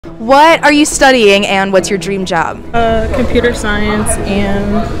What are you studying and what's your dream job? Computer science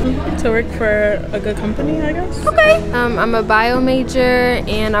and to work for a good company, I guess. Okay. I'm a bio major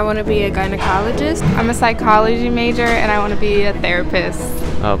and I want to be a gynecologist. I'm a psychology major and I want to be a therapist.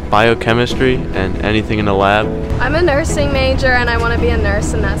 Biochemistry and anything in the lab. I'm a nursing major and I want to be a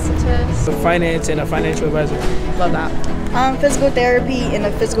nurse anesthetist. Finance and a financial advisor. Love that. Physical therapy and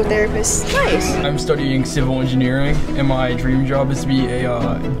a physical therapist. Nice. I'm studying civil engineering and my dream job is to be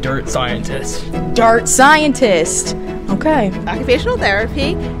a dirt scientist. Dart scientist. Okay. Occupational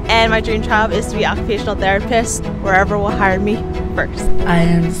therapy, and my dream job is to be occupational therapist wherever will hire me first. I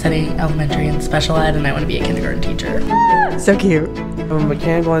am studying elementary and special ed, and I want to be a kindergarten teacher. So cute. I'm a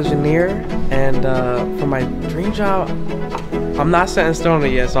mechanical engineer, and for my dream job, I'm not set in stone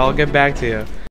yet, so I'll get back to you.